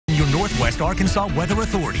Northwest Arkansas Weather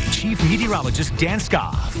Authority Chief Meteorologist Dan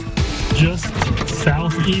Scoff. Just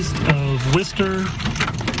southeast of Worcester,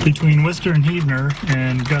 between Worcester and Heavener,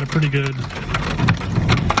 and got a pretty good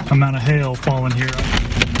amount of hail falling here.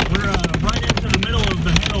 We're right into the middle of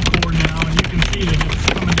the hail core now, and you can see that it's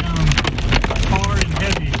coming down hard and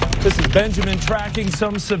heavy. This is Benjamin tracking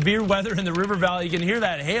some severe weather in the River Valley. You can hear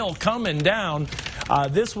that hail coming down.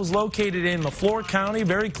 This was located in LaFleur County,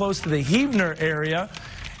 very close to the Heavener area,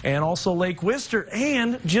 and also Lake Worcester,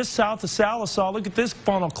 and just south of Sallisaw. Look at this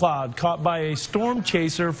funnel cloud caught by a storm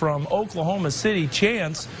chaser from Oklahoma City,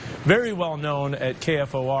 Chance, very well known at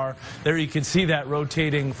KFOR. There you can see that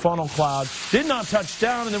rotating funnel cloud. Did not touch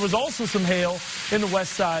down, and there was also some hail in the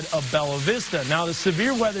west side of Bella Vista. Now, the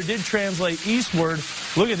severe weather did translate eastward.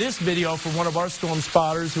 Look at this video from one of our storm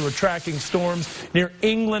spotters who are tracking storms near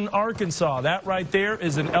England, Arkansas. That right there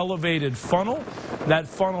is an elevated funnel. That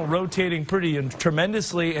funnel rotating pretty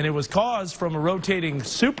tremendously, and it was caused from a rotating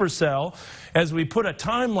supercell. As we put a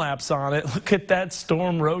time lapse on it, look at that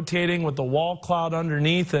storm rotating with the wall cloud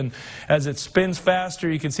underneath, and as it spins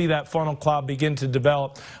faster, you can see that funnel cloud begin to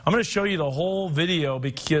develop. I'm going to show you the whole video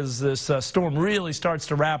because this storm really starts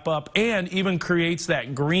to wrap up and even creates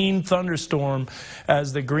that green thunderstorm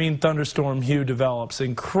as the green thunderstorm hue develops.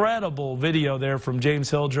 Incredible video there from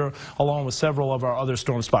James Hilger along with several of our other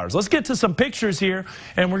storm spotters. Let's get to some pictures here,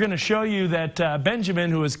 and we're going to show you that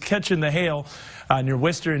Benjamin, who is catching the hail near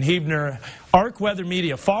Worcester and Heavener, Arc Weather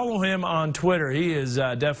Media. Follow him on Twitter. He is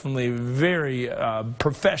definitely very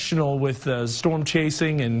professional with storm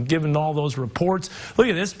chasing and giving all those reports. Look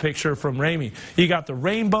at this picture from Ramey. You got the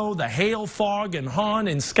rainbow, the hail, fog, and Hahn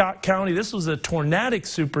in Scott County. This was a tornadic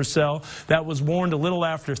supercell that was warned a little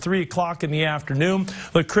after 3 o'clock in the afternoon.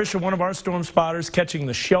 Look, Christian, one of our storm spotters, catching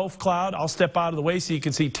the shelf cloud. I'll step out of the way so you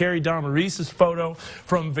can see Terry Damaris's photo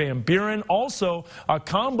from Van Buren. Also, a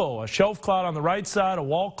combo, a shelf cloud on the right side, a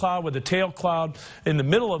wall cloud with a tail cloud in the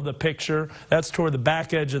middle of the picture. That's toward the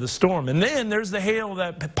back edge of the storm. And then there's the hail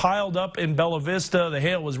that piled up in Bella Vista. The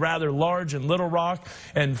hail was rather large in Little Rock.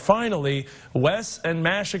 And finally, Wes and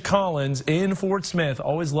Masha Collins in Fort Smith.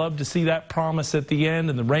 Always love to see that promise at the end,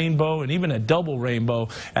 and the rainbow, and even a double rainbow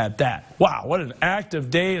at that. Wow, what an active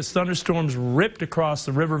day as thunderstorms ripped across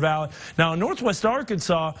the River Valley. Now, in northwest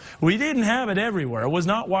Arkansas, we didn't have it everywhere. It was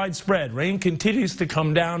not widespread. Rain continues to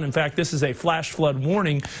come down. In fact, this is a flash flood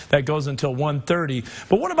warning that goes until 1:30.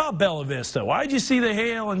 But what about Bella Vista? Why did you see the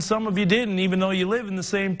hail and some of you didn't, even though you live in the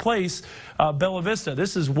same place, Bella Vista?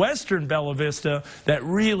 This is western Bella Vista that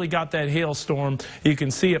really got that hailstorm. You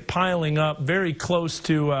can see it piling up very close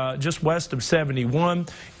to just west of 71.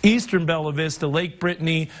 Eastern Bella Vista, Lake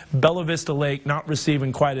Brittany, Bella Vista Lake not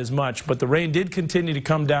receiving quite as much, but the rain did continue to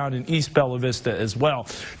come down in East Bella Vista as well.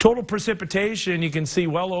 Total precipitation, you can see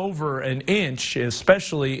well over an inch,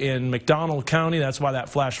 especially in McDonald County. That's why that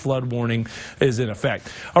flash flood warning is in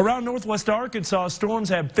effect. Around northwest Arkansas, storms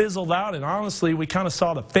have fizzled out, and honestly, we kind of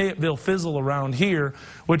saw the Fayetteville fizzle around here,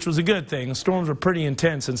 which was a good thing. Storms were pretty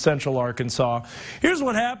intense in central Arkansas. Here's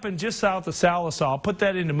what happened just south of Sallisaw. I'll put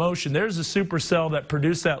that into motion. There's a supercell that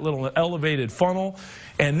produced that little elevated funnel,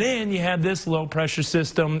 and then you had this low pressure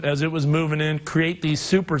system as it was moving in create these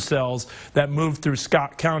supercells that moved through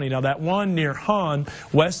Scott County. Now, that one near Hahn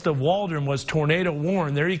west of Waldron was tornado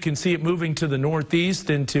warned. There you can see it moving to the northeast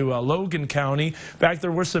into Logan County. In fact,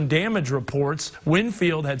 there were some damage reports.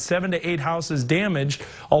 Winfield had 7 to 8 houses damaged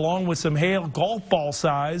along with some hail golf ball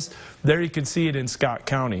size. There you can see it in Scott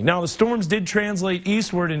County. Now, the storms did translate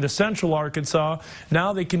eastward into central Arkansas.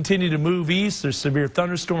 Now they continue to move east. There's severe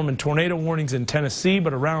thunderstorm and tornado warnings in Tennessee,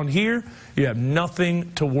 but around here, you have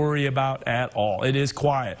nothing to worry about at all. It is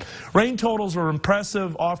quiet. Rain totals were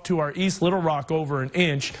impressive off to our east. Little Rock over an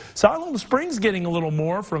inch. Siloam Springs getting a little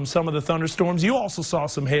more from some of the thunderstorms. You also saw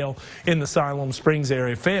some hail in the Siloam Springs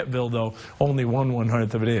area. Fayetteville, though, only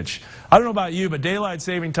 1/100th of an inch. I don't know about you, but daylight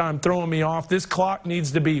saving time throwing me off. This clock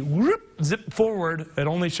needs to be zip forward. It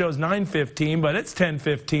only shows 9:15, but it's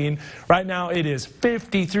 10:15. Right now it is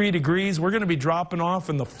 53 degrees. We're going to be dropping off,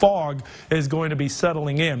 and the fog is going to be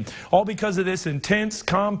settling in. All because of this intense,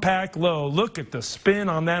 compact low. Look at the spin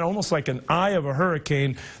on that, almost like an eye of a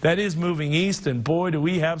hurricane. That is moving east, and boy, do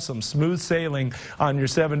we have some smooth sailing on your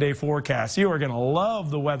 7-day forecast. You are going to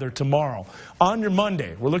love the weather tomorrow. On your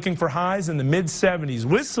Monday, we're looking for highs in the mid-70s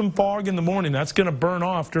with some fog in the morning. That's going to burn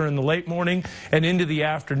off during the late morning and into the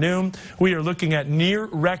afternoon. we are looking at near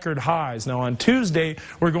record highs. Now on Tuesday,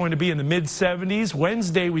 we're going to be in the mid-70s.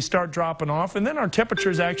 Wednesday, we start dropping off, and then our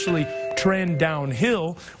temperatures actually trend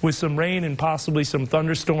downhill with some rain and possibly some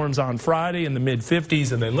thunderstorms on Friday in the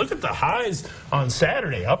mid-50s. And then look at the highs on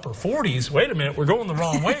Saturday, upper 40s. Wait a minute, we're going the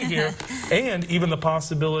wrong way here. And even the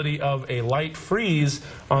possibility of a light freeze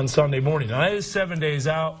on Sunday morning. Now, that is 7 days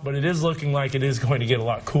out, but it is looking like it is going to get a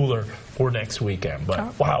lot cooler for next weekend.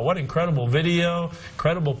 But wow, what incredible video,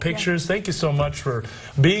 incredible pictures. Thank you so much for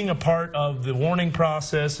being a part of the warning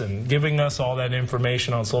process and giving us all that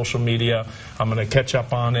information on social media. I'm going to catch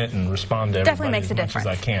up on it and respond to everybody as much as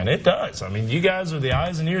I can. It does. I mean, you guys are the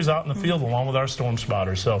eyes and ears out in the field along with our storm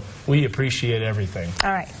spotters, so we appreciate everything.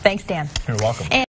 All right. Thanks, Dan. You're welcome.